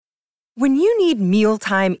When you need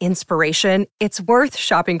mealtime inspiration, it's worth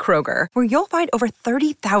shopping Kroger, where you'll find over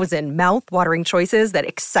 30,000 mouth-watering choices that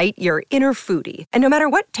excite your inner foodie. And no matter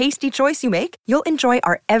what tasty choice you make, you'll enjoy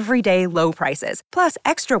our everyday low prices, plus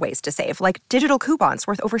extra ways to save, like digital coupons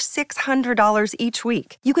worth over $600 each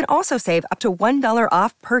week. You can also save up to $1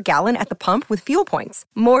 off per gallon at the pump with fuel points.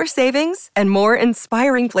 More savings and more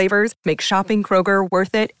inspiring flavors make shopping Kroger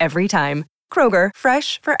worth it every time. Kroger,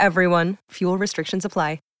 fresh for everyone. Fuel restrictions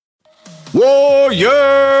apply.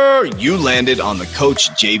 Warrior! You landed on the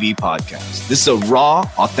Coach JV podcast. This is a raw,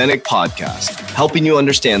 authentic podcast helping you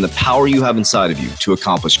understand the power you have inside of you to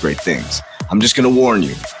accomplish great things. I'm just going to warn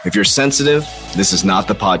you, if you're sensitive, this is not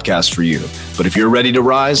the podcast for you. But if you're ready to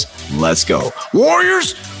rise, let's go.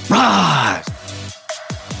 Warriors, rise!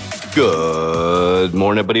 Good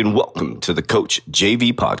morning, everybody, and welcome to the Coach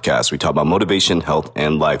JV podcast. We talk about motivation, health,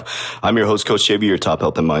 and life. I'm your host, Coach JV, your top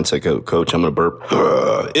health and mindset coach. I'm going to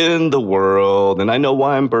burp in the world, and I know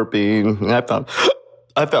why I'm burping. And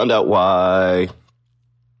I found out why.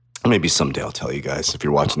 Maybe someday I'll tell you guys if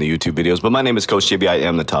you're watching the YouTube videos. But my name is Coach JV. I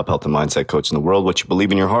am the top health and mindset coach in the world. What you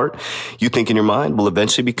believe in your heart, you think in your mind, will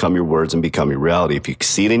eventually become your words and become your reality. If you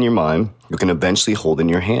see it in your mind, you can eventually hold in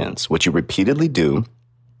your hands. What you repeatedly do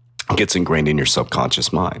gets ingrained in your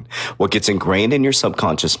subconscious mind. What gets ingrained in your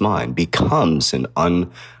subconscious mind becomes an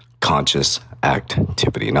unconscious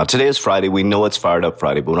activity. Now, today is Friday. We know it's Fired Up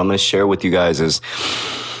Friday, but what I'm going to share with you guys is,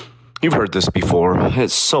 you've heard this before.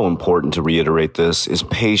 It's so important to reiterate this, is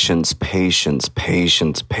patience, patience,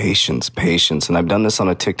 patience, patience, patience. And I've done this on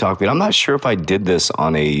a TikTok video. I'm not sure if I did this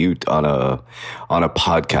on a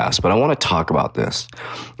podcast, but I want to talk about this.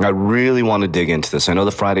 I really want to dig into this. I know the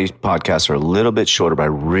Friday podcasts are a little bit shorter, but I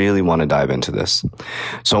really want to dive into this.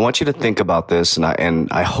 So I want you to think about this, and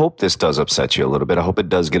I hope this does upset you a little bit. I hope it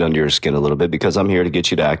does get under your skin a little bit, because I'm here to get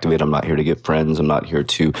you to activate. I'm not here to get friends. I'm not here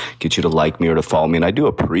to get you to like me or to follow me. And I do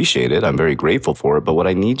appreciate it. I'm very grateful for it. But what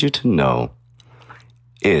I need you to know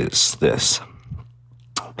is this.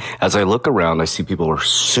 As I look around, I see people who are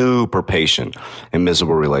super patient in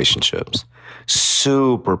miserable relationships,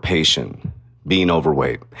 super patient being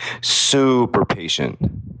overweight, super patient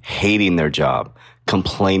hating their job,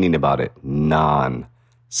 complaining about it non-stop,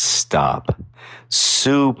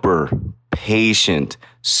 super patient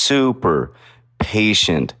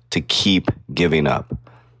to keep giving up.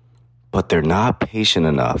 But they're not patient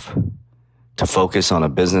enough to focus on a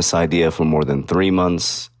business idea for more than 3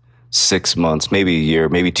 months, 6 months, maybe a year,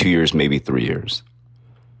 maybe 2 years, maybe 3 years.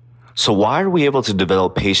 So why are we able to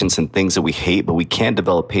develop patience in things that we hate, but we can't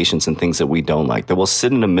develop patience in things that we don't like? That we'll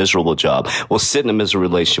sit in a miserable job, we'll sit in a miserable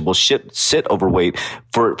relationship, we'll sit overweight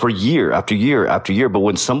for year after year after year. But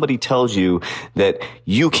when somebody tells you that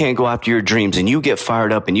you can't go after your dreams and you get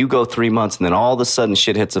fired up and you go 3 months and then all of a sudden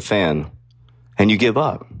shit hits a fan and you give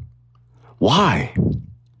up. Why?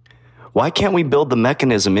 Why can't we build the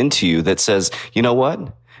mechanism into you that says, you know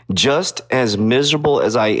what? Just as miserable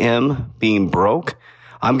as I am being broke,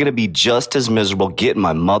 I'm going to be just as miserable getting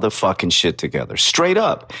my motherfucking shit together. Straight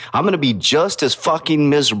up. I'm going to be just as fucking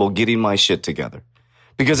miserable getting my shit together.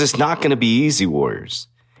 Because it's not going to be easy, warriors.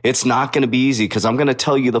 It's not going to be easy, because I'm going to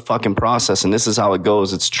tell you the fucking process, and this is how it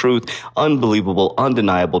goes. It's truth, unbelievable,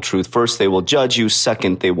 undeniable truth. First, they will judge you.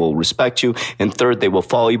 Second, they will respect you. And third, they will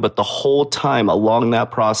follow you. But the whole time along that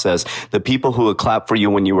process, the people who would clap for you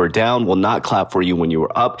when you were down will not clap for you when you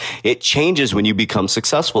were up. It changes when you become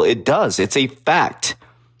successful. It does. It's a fact.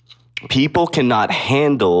 People cannot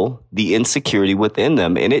handle the insecurity within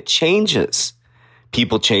them, and it changes.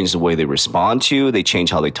 People change the way they respond to you. They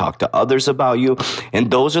change how they talk to others about you. And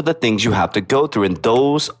those are the things you have to go through. And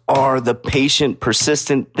those are the patient,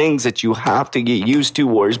 persistent things that you have to get used to,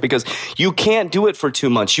 warriors, because you can't do it for 2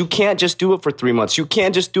 months. You can't just do it for 3 months. You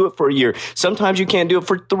can't just do it for a year. Sometimes you can't do it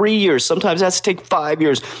for 3 years. Sometimes it has to take 5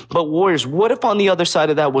 years. But warriors, what if on the other side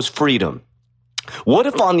of that was freedom? What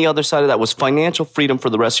if on the other side of that was financial freedom for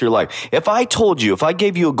the rest of your life? If I told you, if I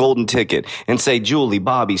gave you a golden ticket and say, Julie,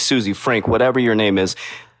 Bobby, Susie, Frank, whatever your name is,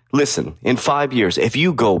 listen, in 5 years, if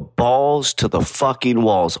you go balls to the fucking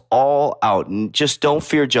walls, all out, and just don't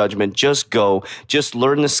fear judgment, just go, just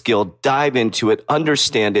learn the skill, dive into it,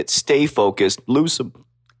 understand it, stay focused, lose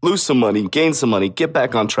some money, gain some money, get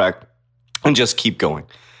back on track, and just keep going.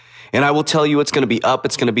 And I will tell you, it's going to be up,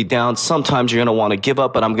 it's going to be down. Sometimes you're going to want to give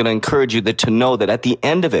up, but I'm going to encourage you to know that at the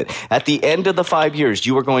end of it, at the end of the 5 years,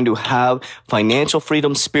 you are going to have financial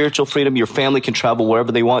freedom, spiritual freedom. Your family can travel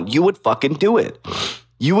wherever they want. You would fucking do it.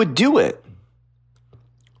 You would do it.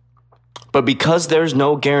 But because there's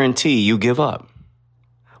no guarantee, you give up.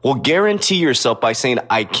 Well, guarantee yourself by saying,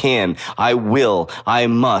 I can, I will, I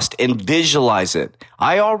must, and visualize it.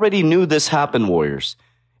 I already knew this happened, warriors.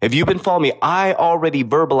 If you've been following me, I already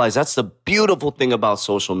verbalized. That's the beautiful thing about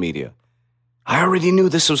social media. I already knew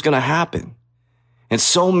this was going to happen. And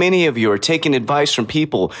so many of you are taking advice from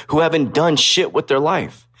people who haven't done shit with their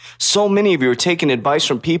life. So many of you are taking advice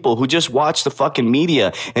from people who just watch the fucking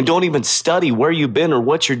media and don't even study where you've been or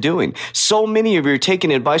what you're doing. So many of you are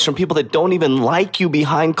taking advice from people that don't even like you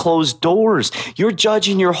behind closed doors. You're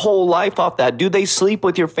judging your whole life off that. Do they sleep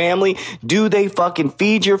with your family? Do they fucking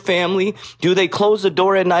feed your family? Do they close the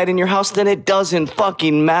door at night in your house? Then it doesn't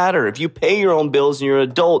fucking matter. If you pay your own bills and you're an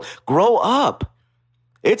adult, grow up.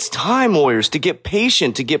 It's time, warriors, to get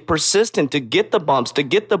patient, to get persistent, to get the bumps, to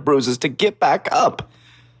get the bruises, to get back up.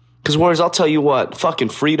 Because, warriors, I'll tell you what, fucking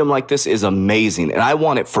freedom like this is amazing. And I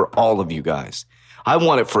want it for all of you guys. I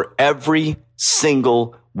want it for every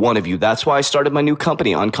single one of you. That's why I started my new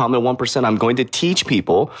company, Uncommon 1%. I'm going to teach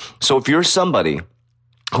people. So if you're somebody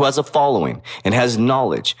who has a following and has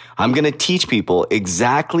knowledge, I'm going to teach people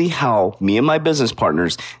exactly how me and my business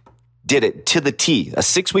partners did it to the T, a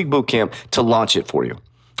 6-week boot camp to launch it for you.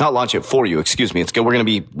 Not launch it for you, excuse me. It's good. We're going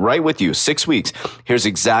to be right with you. 6 weeks. Here's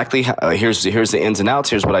exactly how, here's the ins and outs.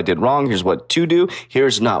 Here's what I did wrong. Here's what to do.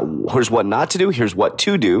 Here's what not to do. Here's what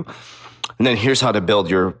to do. And then here's how to build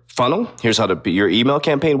your funnel. Here's how to be your email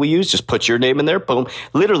campaign we use. Just put your name in there. Boom.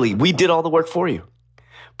 Literally, we did all the work for you.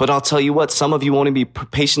 But I'll tell you what, some of you won't even be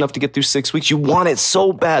patient enough to get through 6 weeks. You want it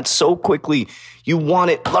so bad, so quickly. You want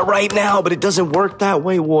it right now, but it doesn't work that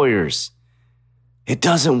way, warriors. It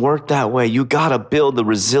doesn't work that way. You got to build the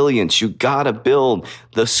resilience. You got to build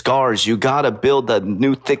the scars. You got to build the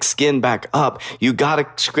new thick skin back up. You got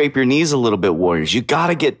to scrape your knees a little bit, warriors. You got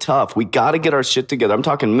to get tough. We got to get our shit together. I'm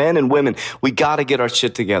talking men and women. We got to get our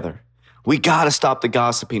shit together. We got to stop the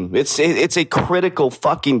gossiping. It's a critical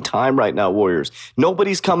fucking time right now, warriors.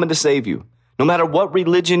 Nobody's coming to save you. No matter what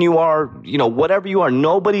religion you are, whatever you are,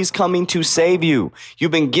 nobody's coming to save you.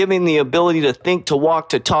 You've been given the ability to think, to walk,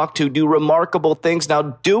 to talk, to do remarkable things.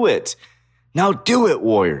 Now do it. Now do it,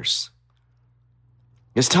 warriors.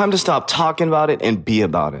 It's time to stop talking about it and be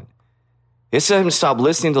about it. It's time to stop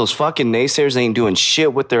listening to those fucking naysayers that ain't doing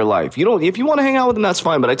shit with their life. If you want to hang out with them, that's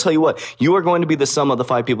fine. But I tell you what, you are going to be the sum of the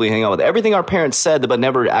 5 people you hang out with. Everything our parents said but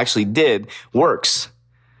never actually did works.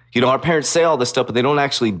 Our parents say all this stuff, but they don't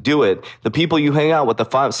actually do it. The people you hang out with,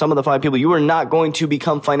 some of the 5 people, you are not going to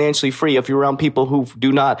become financially free if you're around people who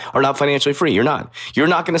are not financially free. You're not. You're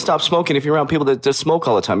not going to stop smoking if you're around people that just smoke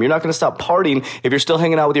all the time. You're not going to stop partying if you're still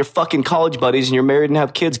hanging out with your fucking college buddies and you're married and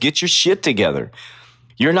have kids. Get your shit together.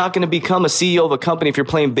 You're not going to become a CEO of a company if you're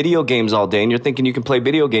playing video games all day and you're thinking you can play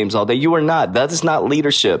video games all day. You are not. That is not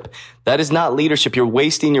leadership. That is not leadership. You're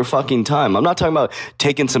wasting your fucking time. I'm not talking about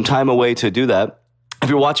taking some time away to do that. If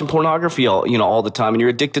you're watching pornography all the time and you're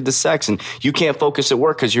addicted to sex and you can't focus at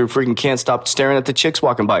work because you freaking can't stop staring at the chicks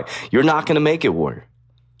walking by, you're not going to make it, warrior.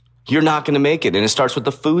 You're not going to make it. And it starts with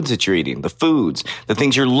the foods that you're eating, the foods, the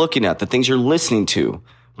things you're looking at, the things you're listening to.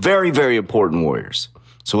 Very, very important, warriors.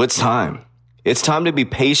 So it's time. It's time to be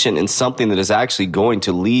patient in something that is actually going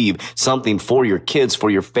to leave something for your kids, for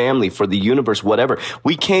your family, for the universe, whatever.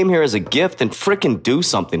 We came here as a gift and freaking do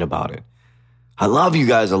something about it. I love you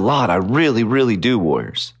guys a lot. I really, really do,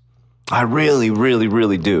 warriors. I really, really,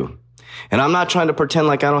 really do. And I'm not trying to pretend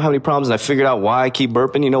like I don't have any problems and I figured out why I keep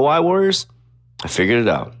burping. You know why, warriors? I figured it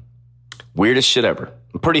out. Weirdest shit ever.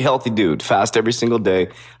 I'm a pretty healthy dude. Fast every single day.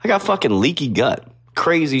 I got fucking leaky gut.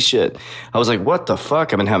 Crazy shit. I was like, what the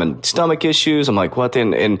fuck? I've been having stomach issues. I'm like, what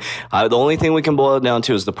then? And the only thing we can boil it down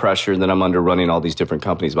to is the pressure that I'm under running all these different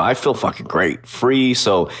companies. But I feel fucking great, free.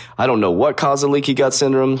 So I don't know what caused the leaky gut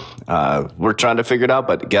syndrome. We're trying to figure it out.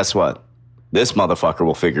 But guess what? This motherfucker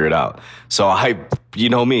will figure it out. So you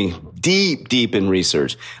know me, deep in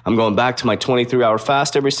research. I'm going back to my 23-hour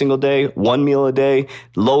fast every single day, 1 meal a day,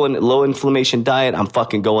 low inflammation diet. I'm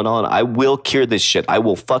fucking going on. I will cure this shit. I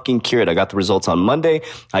will fucking cure it. I got the results on Monday.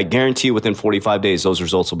 I guarantee you within 45 days, those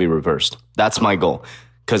results will be reversed. That's my goal.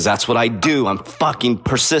 Because that's what I do. I'm fucking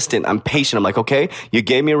persistent. I'm patient. I'm like, okay, you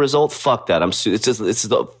gave me a result. Fuck that.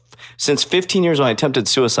 Since 15 years when I attempted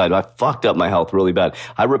suicide, I fucked up my health really bad.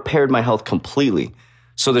 I repaired my health completely.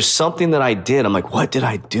 So there's something that I did. I'm like, what did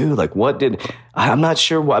I do? I'm not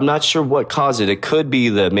sure what caused it. It could be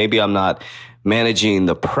that maybe I'm not managing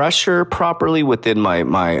the pressure properly within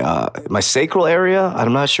my sacral area.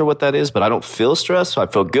 I'm not sure what that is, but I don't feel stressed. So I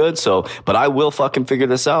feel good. But I will fucking figure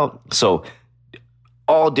this out. So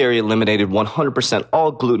all dairy eliminated, 100%,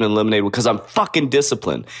 all gluten eliminated because I'm fucking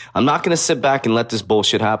disciplined. I'm not going to sit back and let this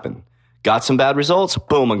bullshit happen. Got some bad results?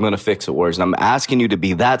 Boom, I'm going to fix it, warriors. And I'm asking you to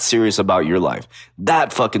be that serious about your life.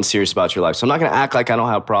 That fucking serious about your life. So I'm not going to act like I don't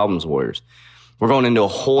have problems, warriors. We're going into a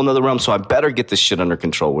whole nother realm, so I better get this shit under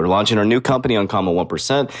control. We're launching our new company, Uncommon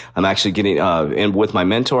 1%. I'm actually getting in with my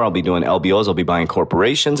mentor. I'll be doing LBOs. I'll be buying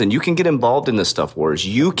corporations, and you can get involved in this stuff, Warriors.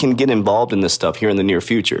 You can get involved in this stuff here in the near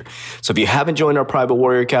future. So if you haven't joined our Private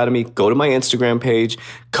Warrior Academy, go to my Instagram page,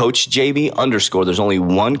 CoachJB_. There's only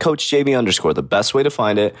one CoachJB_. The best way to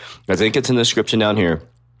find it, I think it's in the description down here.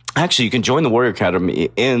 Actually, you can join the Warrior Academy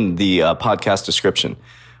in the podcast description.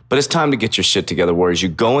 But it's time to get your shit together, Warriors. You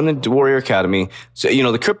go in the Warrior Academy. So,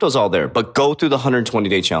 the crypto's all there, but go through the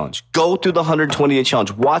 120-day challenge. Go through the 120-day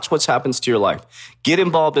challenge. Watch what happens to your life. Get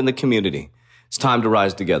involved in the community. It's time to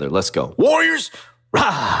rise together. Let's go. Warriors,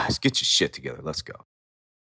 rise. Get your shit together. Let's go.